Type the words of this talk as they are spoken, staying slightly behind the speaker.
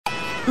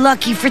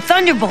Lucky for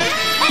Thunderbolt,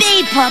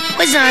 Bay Pup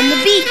was on the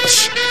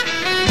beach.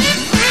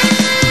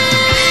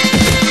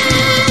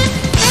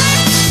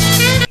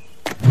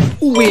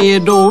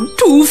 Weirdo,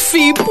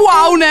 toothy,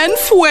 brown and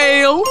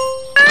whale.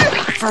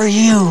 For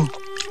you.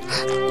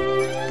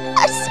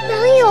 A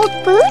smelly old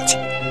boot?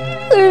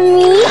 For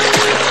me?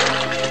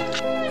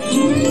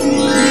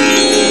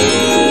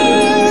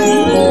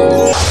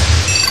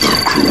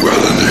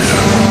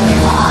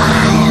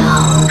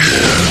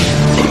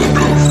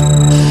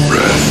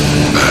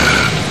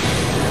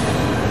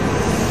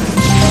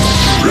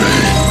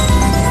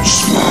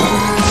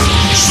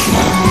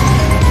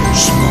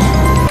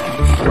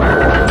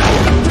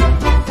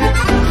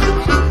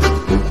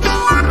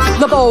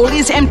 The bowl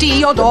is empty,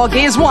 your dog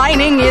is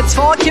whining, it's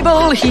for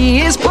kibble,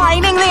 he is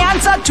pining. The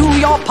answer to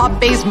your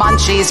puppy's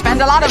munchies.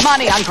 Spend a lot of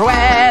money on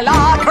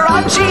Cruella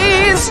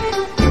Crunchies.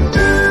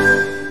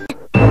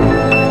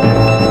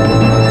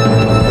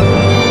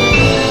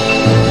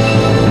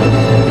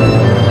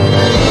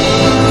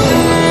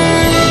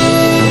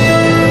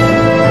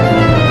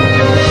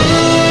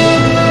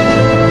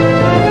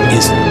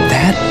 Is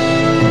that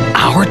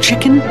our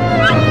chicken?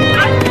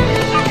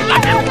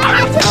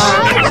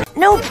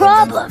 No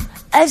problem.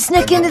 I've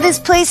snuck into this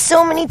place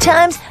so many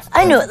times,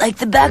 I know it like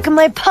the back of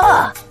my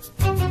paw.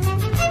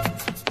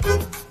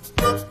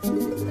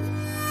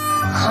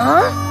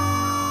 Huh?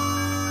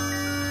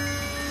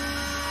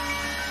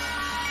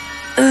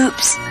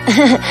 Oops.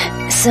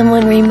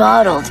 Someone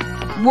remodeled.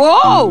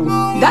 Whoa,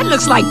 that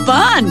looks like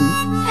fun.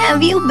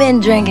 Have you been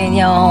drinking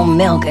your own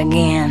milk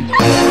again?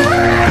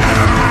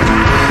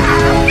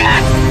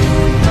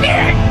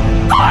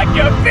 On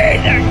your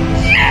feet,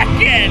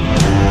 chicken!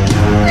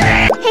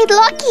 Hey,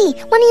 Lucky,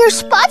 one of your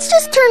spots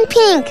just turned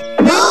pink.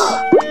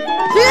 Wow.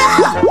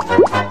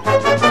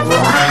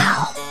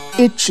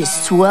 It's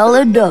just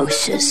swell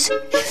doses.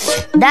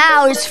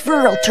 Now it's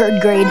feral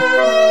third grade.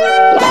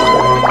 Wow.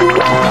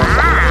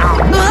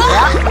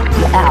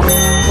 Ow.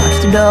 Watch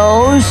the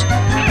nose.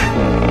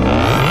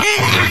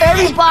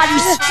 Everybody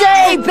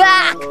stay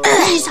back.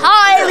 He's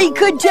highly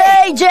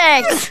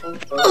contagious.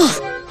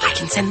 I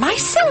can send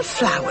myself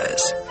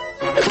flowers.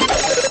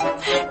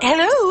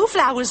 Hello,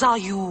 flowers are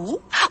you?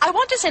 I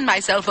want to send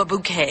myself a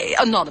bouquet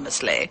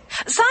anonymously.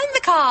 Sign the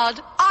card.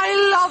 I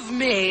love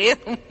me.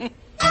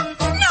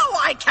 No,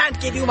 I can't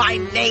give you my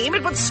name.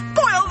 It would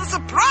spoil the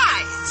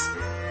surprise.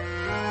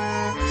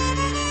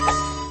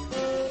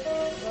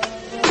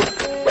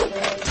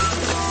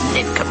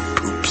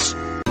 Nincompoops.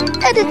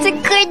 And it's a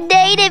good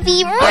day to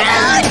be... Oh,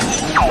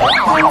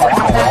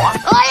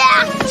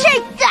 yeah!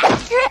 Take that!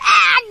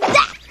 And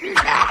that!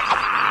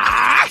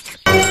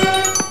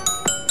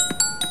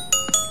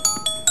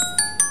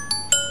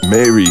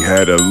 Mary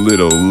had a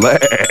little lamb.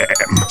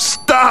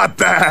 Stop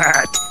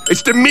that!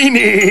 It's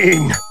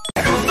demeaning!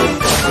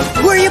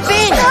 Where you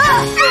been?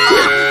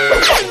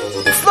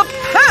 It's the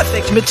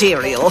perfect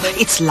material.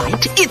 It's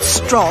light, it's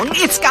strong,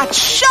 it's got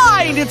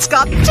shine, it's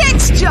got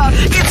texture,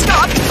 it's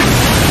got...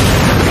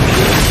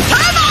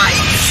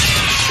 termites!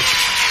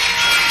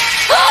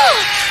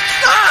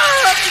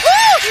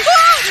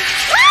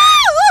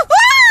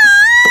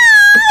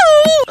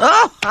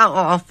 Oh, how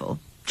awful.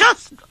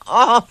 Just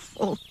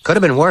awful. Could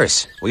have been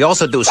worse. We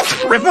also do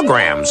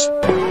stripograms.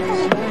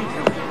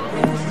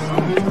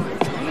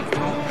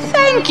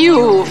 Thank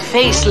you,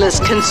 faceless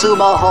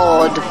consumer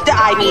horde.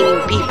 I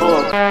mean,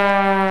 people.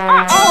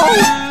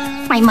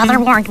 Uh-oh! My mother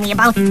warned me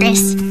about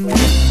this.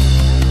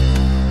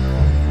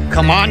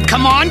 Come on,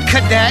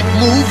 cadet.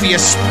 Move your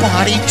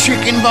spotty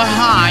chicken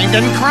behind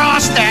and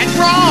cross that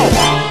road.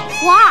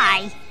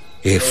 Why?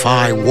 If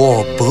I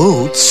wore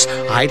boots,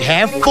 I'd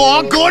have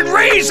 4 good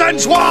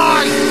reasons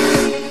why.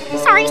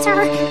 Sorry,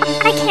 sir.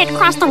 I can't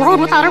cross the road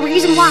without a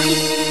reason why.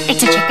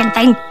 It's a chicken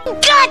thing.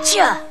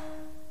 Gotcha!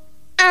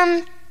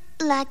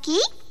 Lucky?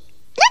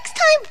 Next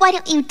time, why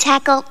don't you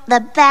tackle the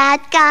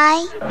bad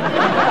guy?